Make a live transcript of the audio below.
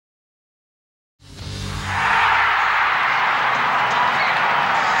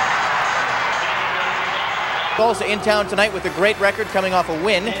Also in town tonight with a great record coming off a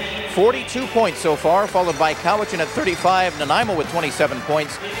win. 42 points so far, followed by Cowichan at 35, Nanaimo with 27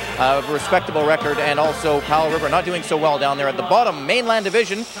 points. Respectable record, and also Powell River not doing so well down there at the bottom. Mainland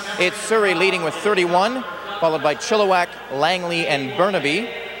Division, it's Surrey leading with 31, followed by Chilliwack, Langley, and Burnaby.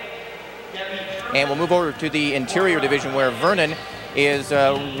 And we'll move over to the Interior Division where Vernon is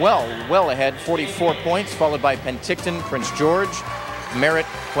well ahead, 44 points, followed by Penticton, Prince George, Merritt,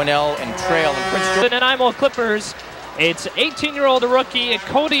 Quesnel, and Trail. And Prince George. The Nanaimo Clippers, it's 18-year-old rookie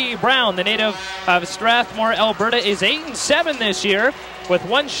Cody Brown, the native of Strathmore, Alberta, is 8-7 this year with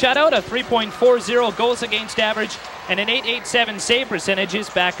 1 shutout, a 3.40 goals against average, and an .887 save percentage. His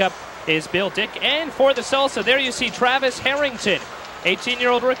backup is Bill Dick. And for the Salsa, there you see Travis Harrington,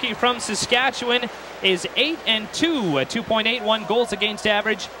 18-year-old rookie from Saskatchewan, is 8-2, a 2.81 goals against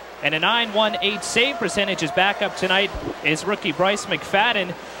average, and a .918 save percentage. His backup tonight is rookie Bryce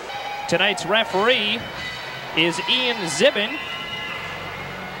McFadden. Tonight's referee is Ian Zibin.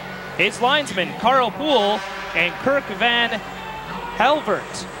 His linesmen, Carl Poole and Kirk Van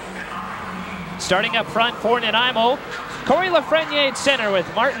Helvert. Starting up front for Nanaimo, Corey Lafreniere at center with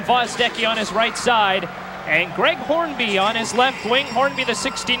Martin Vozdecki on his right side and Greg Hornby on his left wing. Hornby, the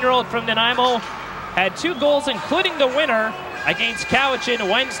 16-year-old from Nanaimo, had 2 goals, including the winner against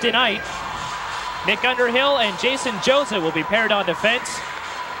Cowichan Wednesday night. Nick Underhill and Jason Joseph will be paired on defense.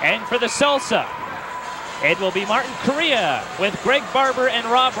 And for the Salsa, it will be Martin Correa with Greg Barber and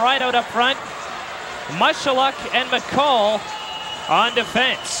Rob Rideout up front. Mushaluk and McCall on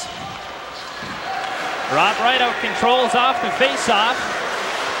defense. Rob Rideout controls off the face-off.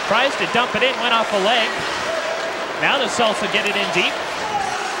 Tries to dump it in, went off a leg. Now the Salsa get it in deep.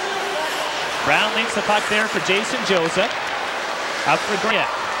 Brown leads the puck there for Jason Joseph. Up for Correa.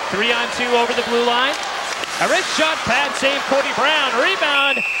 3-on-2 over the blue line. A wrist shot, pad save, Cody Brown.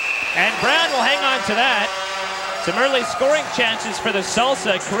 Rebound, and Brown will hang on to that. Some early scoring chances for the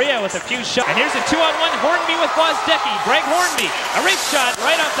Salsa. Correa with a few shots. And here's a 2-on-1, Hornby with Vozdecki. Greg Hornby, a wrist shot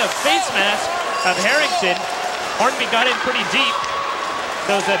right off the face mask of Harrington. Hornby got in pretty deep.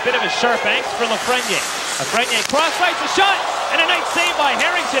 So it's a bit of a sharp angst for Lafreniere. Lafreniere cross-fights a shot, and a nice save by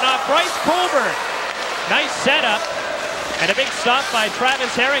Harrington off Bryce Colburn. Nice setup, and a big stop by Travis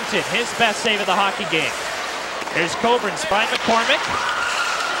Harrington, his best save of the hockey game. Here's Coburn, spine McCormick.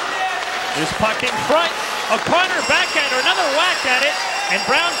 There's puck in front. O'Connor backhander, another whack at it, and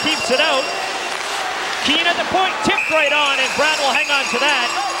Brown keeps it out. Keane at the point, tipped right on, and Brown will hang on to that.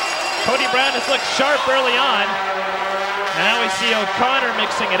 Cody Brown has looked sharp early on. Now we see O'Connor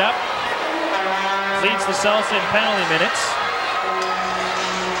mixing it up. Leads the Salsa in penalty minutes.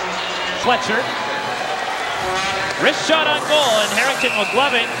 Fletcher. Wrist shot on goal, and Harrington will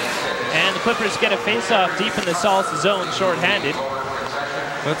glove it. And the Clippers get a face-off deep in the Salsa zone, short-handed.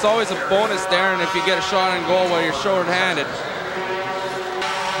 It's always a bonus, Darren, if you get a shot on goal while you're short-handed.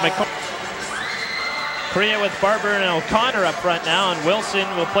 Correa with Barber and O'Connor up front now, and Wilson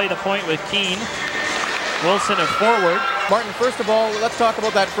will play the point with Keane. Wilson a forward. Martin, first of all, let's talk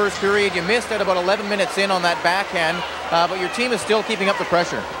about that first period. You missed at about 11 minutes in on that backhand, but your team is still keeping up the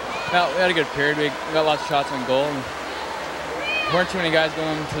pressure. Well, we had a good period. We got lots of shots on goal. And weren't too many guys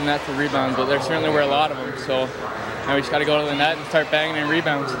going to the net for rebounds, but there certainly were a lot of them. So now we just got to go to the net and start banging in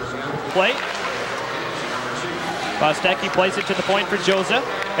rebounds. Play. Vozdecki plays it to the point for Joseph.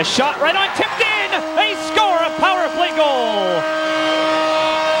 A shot right on, tipped in! They score a power play goal!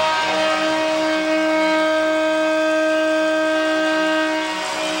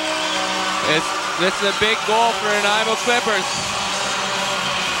 This is a big goal for Nanaimo Clippers.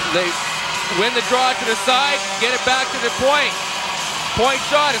 They win the draw to the side, get it back to the point. Point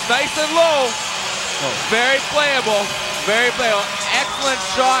shot is nice and low. Very playable, very playable. Excellent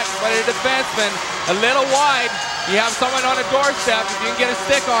shot by the defenseman. A little wide. You have someone on a doorstep. If you can get a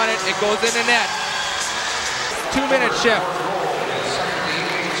stick on it, it goes in the net. 2-minute shift.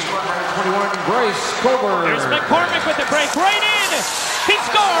 21, Bryce Colburn. There's McCormick with the break right in. He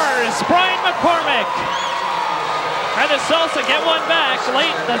scores! Brian McCormick. And the Salsa get one back late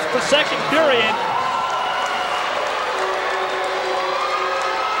in the second period.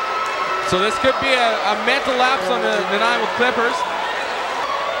 So this could be a mental lapse on the Nanaimo Clippers.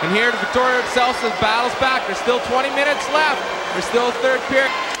 And here the Victoria Salsa battles back. There's still 20 minutes left. There's still a third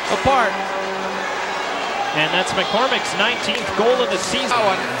period apart. And that's McCormick's 19th goal of the season.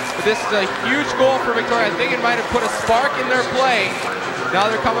 But this is a huge goal for Victoria. I think it might have put a spark in their play. Now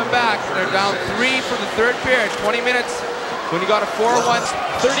they're coming back. They're down 3 for the third period. 20 minutes when you got a 4-1.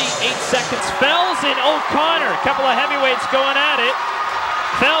 38 seconds. Fells and O'Connor. A couple of heavyweights going at it.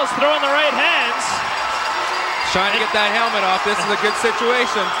 Fells throwing the right hands. Trying to get that helmet off. This is a good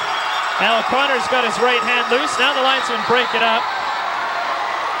situation. Now O'Connor's got his right hand loose. Now the linesmen break it up.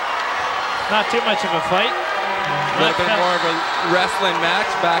 Not too much of a fight. A little bit more of a wrestling match,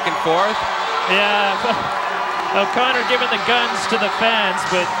 back and forth. Yeah, O'Connor giving the guns to the fans,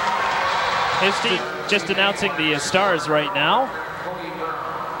 but his team just announcing the stars right now.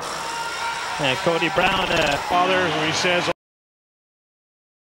 Cody Brown, father, who he says